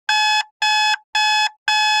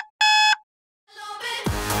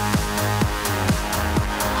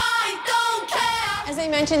I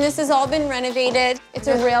mentioned, this has all been renovated. It's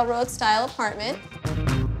a railroad-style apartment.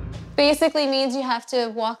 Basically means you have to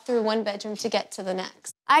walk through one bedroom to get to the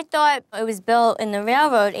next. I thought it was built in the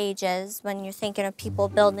railroad ages when you're thinking of people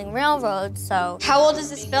building railroads, so. How old is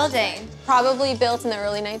this building? Probably built in the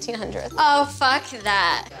early 1900s. Oh, fuck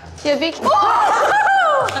that. Yeah, big.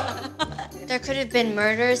 There could have been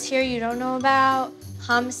murders here you don't know about,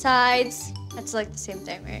 homicides. That's like the same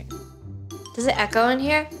thing, right? Does it echo in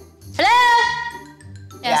here? Hello?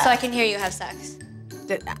 Yeah, so I can hear you have sex.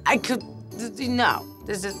 I could, no.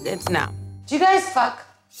 It's no. Do you guys fuck?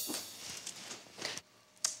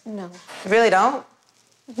 No. You really don't?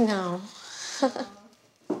 No.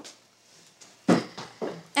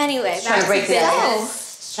 Anyway, Trying to break the ice.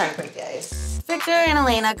 Just trying to break the ice. Victor and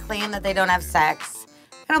Elena claim that they don't have sex.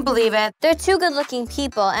 I don't believe it. They're two good-looking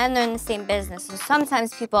people, and they're in the same business, so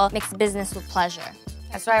sometimes people mix business with pleasure.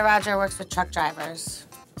 That's why Roger works with truck drivers.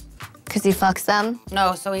 Because he fucks them?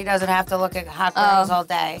 No, so he doesn't have to look at hot girls all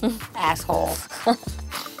day. Asshole.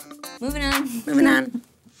 Moving on. Moving on.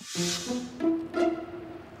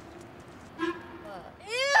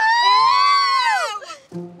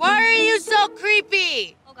 Why are you so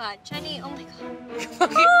creepy? Oh God, Jenny, oh my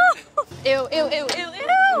God. Ew, ew, ew, ew,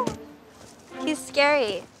 ew. He's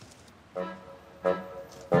scary.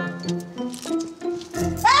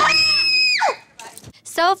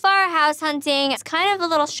 So far, house hunting is kind of a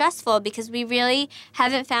little stressful because we really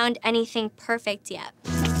haven't found anything perfect yet.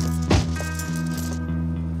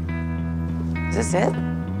 Is this it?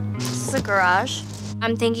 This is a garage.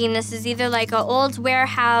 I'm thinking this is either like an old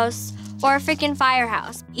warehouse or a freaking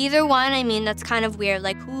firehouse. Either one, I mean, that's kind of weird.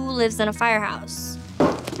 Like, who lives in a firehouse?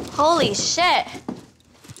 Holy shit.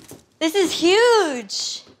 This is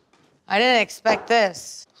huge. I didn't expect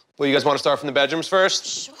this. Well, you guys want to start from the bedrooms first?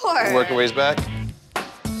 Sure. Work your ways back.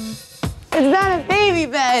 It's not a baby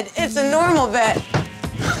bed. It's a normal bed.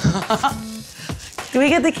 Do we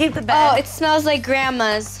get to keep the bed? Oh, it smells like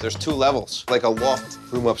grandma's. There's 2 levels, like a loft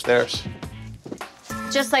room upstairs.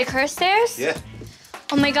 Just like her stairs? Yeah.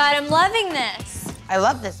 Oh my God, I'm loving this. I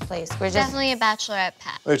love this place. We're just... Definitely a bachelorette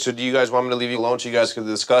pad. Wait, so do you guys want me to leave you alone so you guys can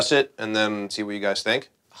discuss it and then see what you guys think?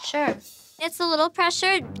 Sure. It's a little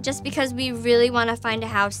pressure just because we really want to find a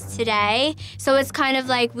house today. So it's kind of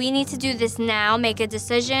like we need to do this now, make a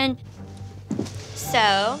decision.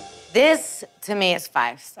 So. This, to me, is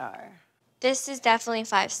 5-star. This is definitely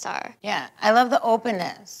 5-star. Yeah, I love the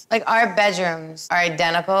openness. Like, our bedrooms are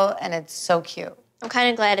identical, and it's so cute. I'm kind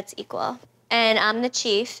of glad it's equal. And I'm the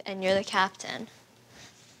chief, and you're the captain.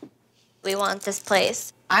 We want this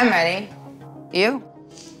place. I'm ready. You?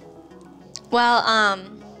 Well,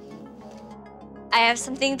 I have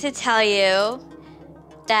something to tell you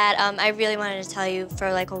that I really wanted to tell you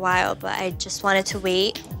for like a while, but I just wanted to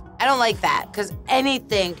wait. I don't like that, because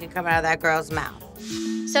anything can come out of that girl's mouth.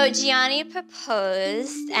 So Jionni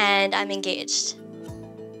proposed, and I'm engaged.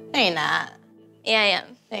 No, you're not. Yeah, I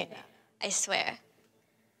am. No, you're not. I swear.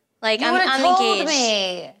 Like, You I'm told engaged.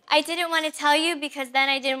 me. I didn't want to tell you because then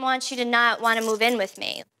I didn't want you to not want to move in with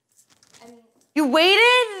me. You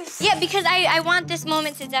waited? Yeah, because I want this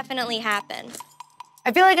moment to definitely happen.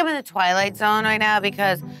 I feel like I'm in the Twilight Zone right now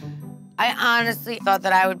because I honestly thought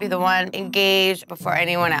that I would be the one engaged before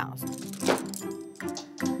anyone else.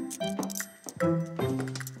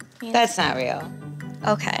 Yeah. That's not real.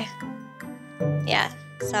 Okay. Yeah,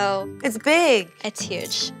 so. It's big. It's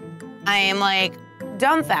huge. I am like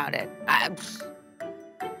dumbfounded.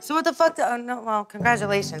 So what the fuck? Oh no, well,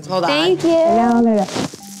 congratulations. Hold on. Thank you. No.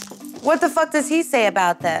 What the fuck does he say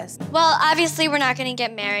about this? Well, obviously we're not gonna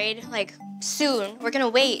get married, like, soon. We're gonna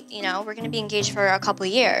wait, you know? We're gonna be engaged for a couple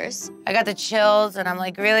years. I got the chills and I'm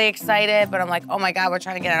like really excited, but I'm like, oh my God, we're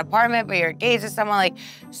trying to get an apartment, but you're engaged to someone. Like,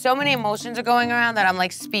 so many emotions are going around that I'm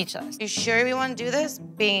like speechless. You sure we want to do this,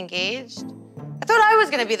 being engaged? I thought I was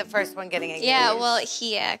gonna be the first one getting engaged. Yeah, well,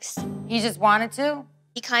 he asked. He just wanted to?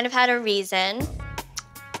 He kind of had a reason,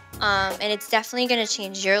 and it's definitely gonna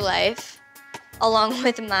change your life, along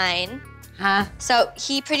with mine. Huh? So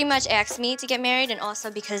he pretty much asked me to get married, and also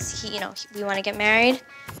because he, you know, we want to get married,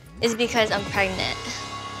 is because I'm pregnant.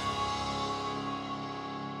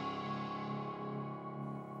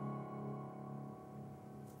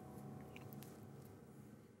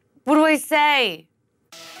 What do I say?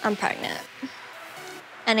 I'm pregnant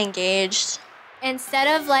and engaged.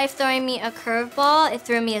 Instead of life throwing me a curveball, it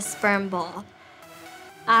threw me a sperm ball.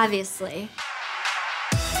 Obviously.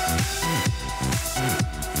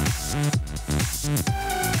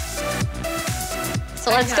 So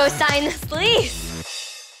let's go sign this lease.